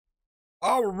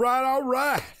All right, all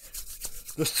right.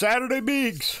 The Saturday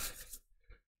Bigs.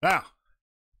 Now,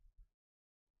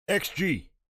 XG,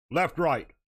 left, right.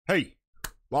 Hey, a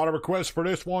lot of requests for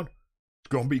this one. It's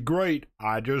going to be great.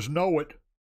 I just know it.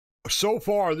 So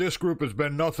far, this group has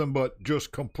been nothing but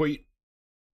just complete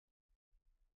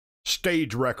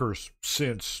stage wreckers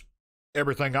since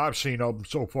everything I've seen of them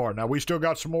so far. Now, we still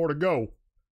got some more to go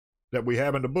that we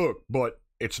have in the book, but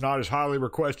it's not as highly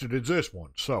requested as this one.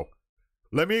 So,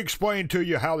 let me explain to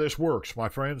you how this works, my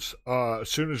friends, as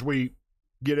soon as we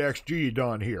get XG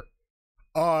done here.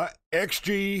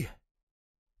 XG,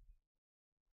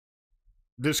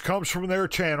 this comes from their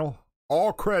channel.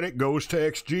 All credit goes to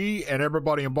XG and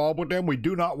everybody involved with them. We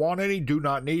do not want any, do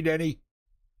not need any.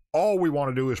 All we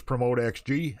want to do is promote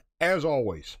XG, as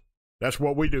always. That's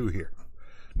what we do here.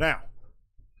 Now,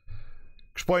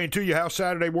 explain to you how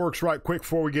Saturday works right quick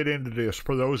before we get into this.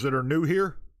 For those that are new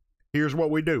here, here's what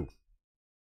we do.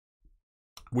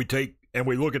 We take and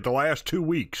we look at the last 2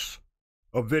 weeks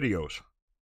of videos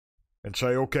and say,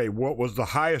 okay, what was the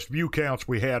highest view counts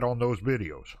we had on those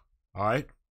videos? All right.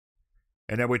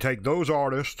 And then we take those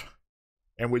artists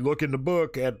and we look in the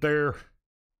book at their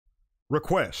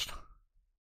request.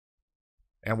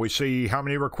 And we see how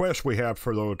many requests we have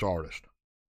for those artists.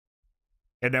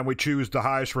 And then we choose the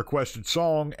highest requested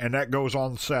song, and that goes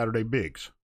on Saturday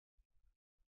Bigs.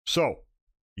 So,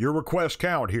 your requests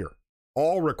count here.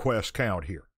 All requests count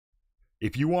here.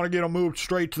 If you want to get them moved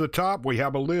straight to the top, we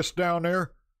have a list down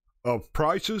there of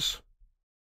prices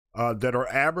that are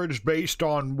averaged based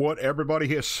on what everybody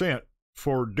has sent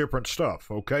for different stuff,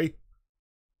 okay?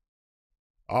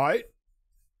 All right?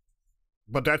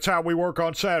 But that's how we work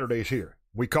on Saturdays here.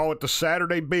 We call it the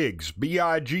Saturday Bigs,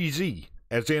 BIGZ,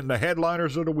 as in the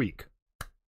headliners of the week.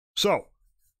 So,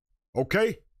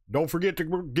 okay? Don't forget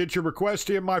to get your request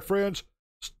in, my friends.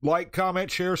 Like, comment,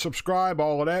 share, subscribe,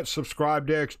 all of that. Subscribe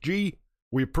to XG.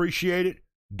 We appreciate it.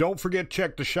 Don't forget to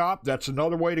check the shop. That's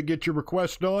another way to get your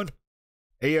request done.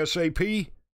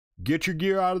 ASAP. Get your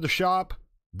gear out of the shop.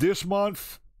 This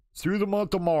month, through the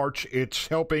month of March, it's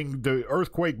helping the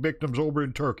earthquake victims over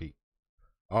in Turkey.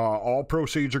 All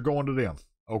proceeds are going to them.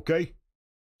 Okay?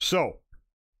 So,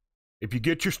 if you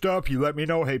get your stuff, you let me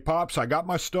know. Hey, Pops, I got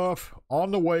my stuff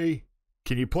on the way.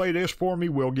 Can you play this for me?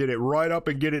 We'll get it right up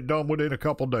and get it done within a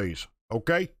couple days.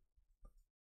 Okay?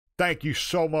 Thank you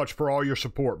so much for all your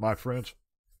support, my friends.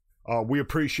 We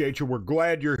appreciate you. We're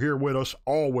glad you're here with us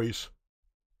always.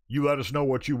 You let us know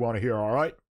what you want to hear, all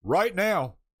right? Right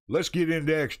now, let's get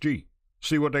into XG.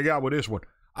 See what they got with this one.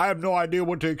 I have no idea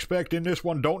what to expect in this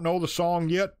one. Don't know the song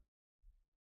yet.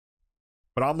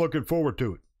 But I'm looking forward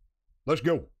to it. Let's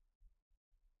go.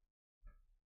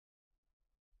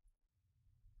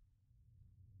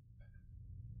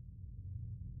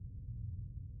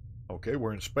 Okay,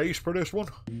 we're in space for this one.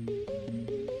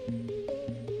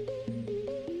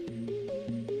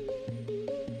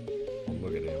 Oh,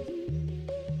 look at him.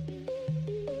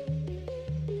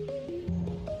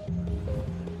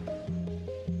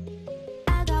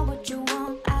 I got what you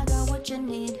want, I got what you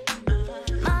need.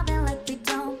 Mobbing like we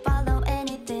don't follow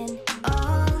anything.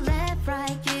 Oh, left,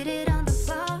 right, get it on the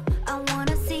floor. I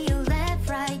wanna see you left,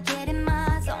 right, get in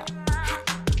my zone.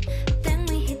 Then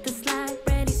we hit the slide,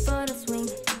 ready for the swing.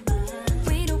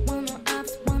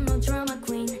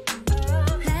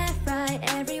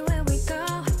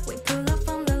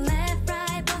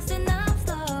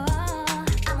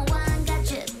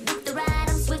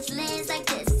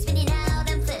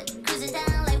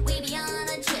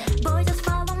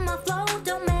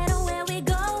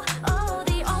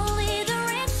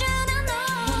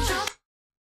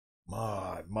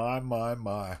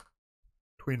 My.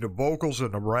 Between the vocals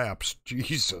and the raps,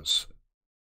 Jesus.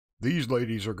 These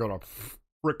ladies are going to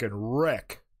frickin'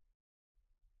 wreck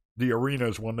the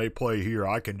arenas when they play here.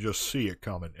 I can just see it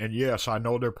coming. And yes, I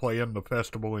know they're playing the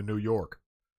festival in New York.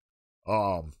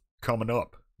 Coming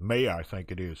up. May, I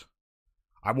think it is.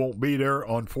 I won't be there,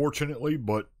 unfortunately,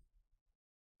 but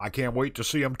I can't wait to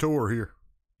see them tour here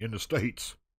in the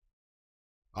States.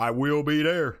 I will be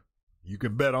there. You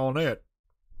can bet on that.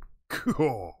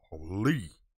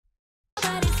 Golly.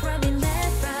 Body's running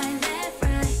left, right, left,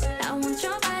 right. I want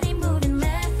your body moving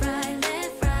left, right,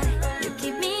 left, right. You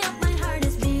keep me up, my heart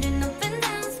is beating up and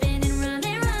down, spinning round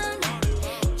and round.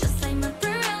 Just like my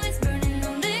thrill is burning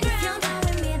on the ground. If you're down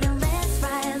with me, then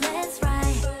let's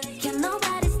ride. Can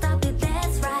nobody stop it?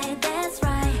 That's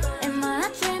right. And my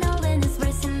adrenaline is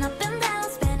racing up and down,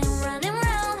 spinning round and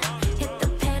round. Hit the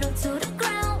pedal to the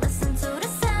ground, listen to the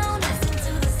sound.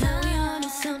 Now we onto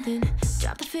something.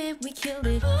 Drop the fit, we killed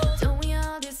it. Don't we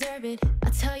all deserve it?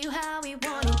 I'll tell you how we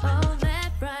want it. Oh,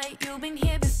 left, right, you've been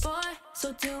here before.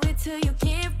 So do it till you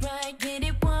get right. Get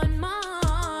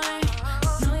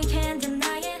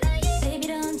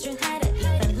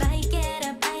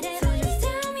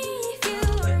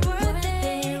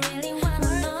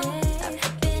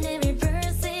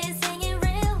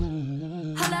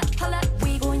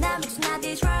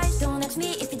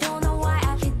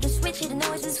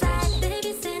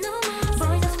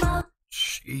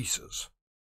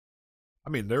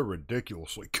mean, they're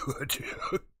ridiculously good.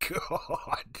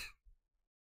 God.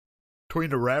 Between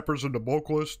the rappers and the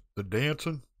vocalists, the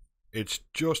dancing, it's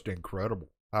just incredible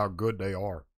how good they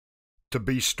are. To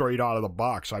be straight out of the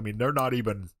box. I mean, they're not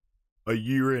even a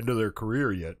year into their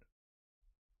career yet.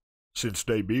 Since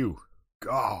debut.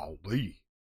 Golly.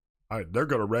 They're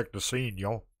going to wreck the scene,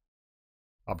 y'all.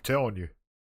 I'm telling you.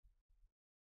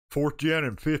 4th gen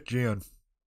and 5th gen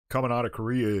coming out of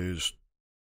Korea is,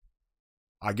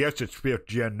 I guess it's 5th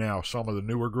gen now, some of the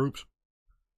newer groups.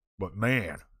 But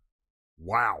man,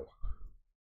 wow.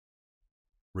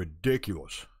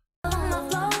 Ridiculous.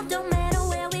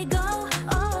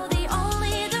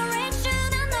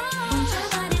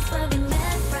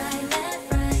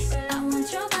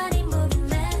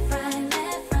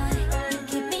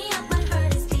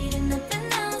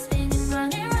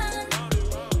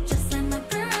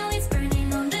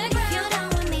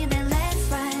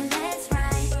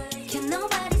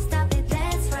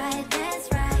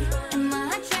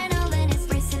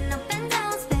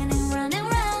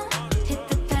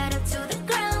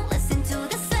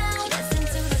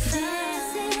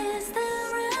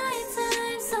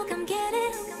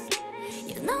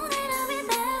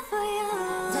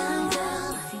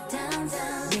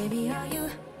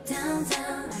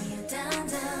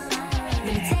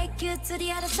 To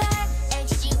the other side,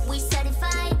 HG we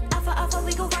certified. Alpha,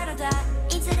 we go right or die.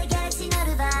 Into the galaxy, not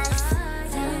advice.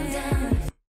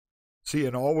 See,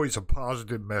 and always a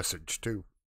positive message, too.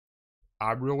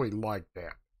 I really like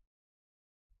that.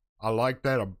 I like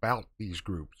that about these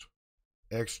groups.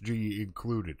 XG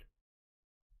included.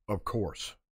 Of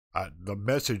course. The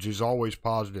message is always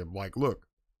positive. Like, look,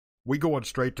 we going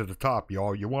straight to the top,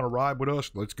 y'all. You want to ride with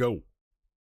us? Let's go.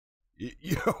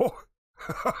 You know?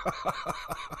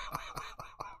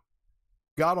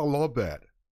 Gotta love that.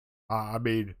 I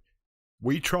mean,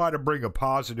 we try to bring a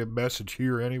positive message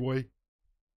here anyway,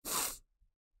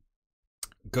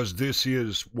 because this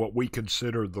is what we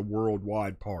consider the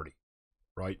worldwide party,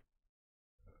 right?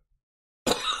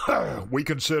 We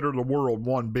consider the world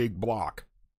one big block,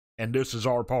 and this is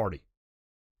our party.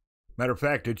 Matter of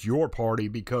fact, it's your party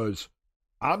because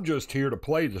I'm just here to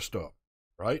play the stuff,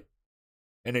 right?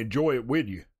 And enjoy it with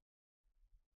you.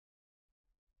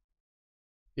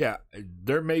 Yeah,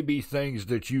 there may be things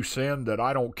that you send that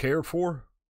I don't care for,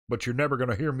 but you're never going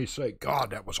to hear me say,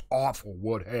 God, that was awful,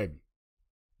 what have you.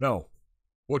 No,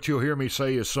 what you'll hear me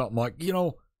say is something like, you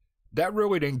know, that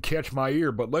really didn't catch my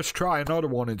ear, but let's try another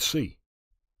one and see.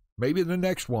 Maybe the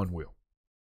next one will.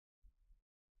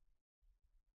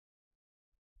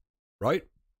 Right?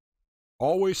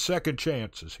 Always second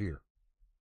chances here.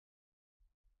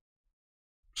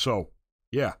 So,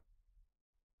 yeah.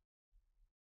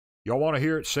 Y'all want to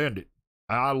hear it? Send it.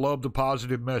 I love the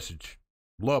positive message.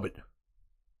 Love it.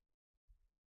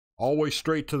 Always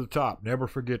straight to the top. Never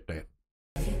forget that.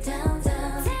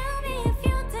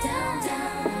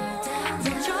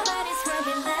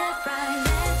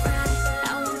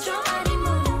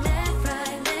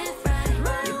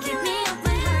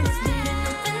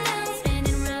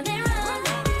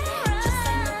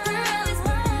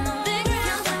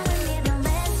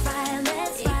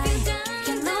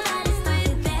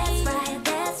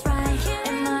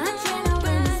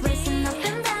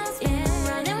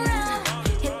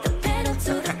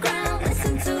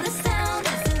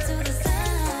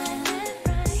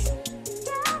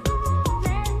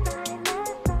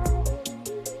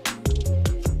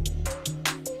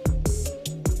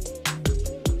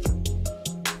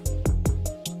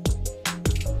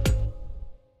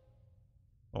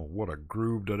 What a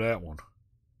groove to that one.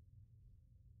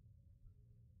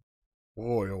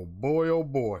 Boy, oh boy, oh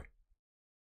boy.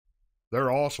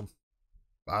 They're awesome.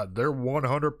 They're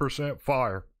 100%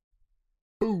 fire.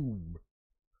 Boom.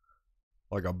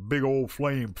 Like a big old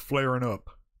flame flaring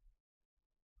up.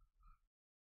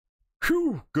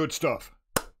 Whew, good stuff.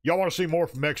 Y'all want to see more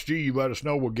from XG, you let us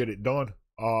know. We'll get it done.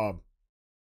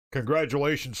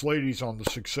 Congratulations, ladies, on the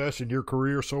success in your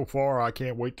career so far. I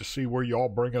can't wait to see where y'all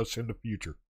bring us in the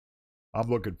future. I'm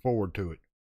looking forward to it.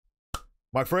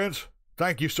 My friends,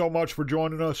 thank you so much for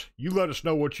joining us. You let us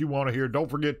know what you want to hear. Don't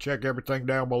forget, check everything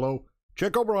down below.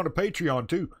 Check over on the Patreon,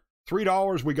 too.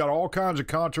 $3. We got all kinds of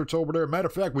concerts over there. Matter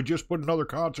of fact, we just put another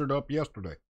concert up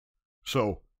yesterday.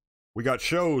 So, we got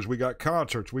shows, we got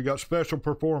concerts, we got special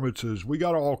performances. We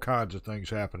got all kinds of things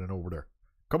happening over there.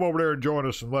 Come over there and join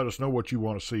us and let us know what you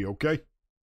want to see, okay?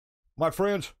 My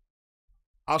friends,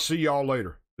 I'll see y'all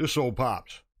later. This is Old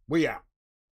Pops. We out.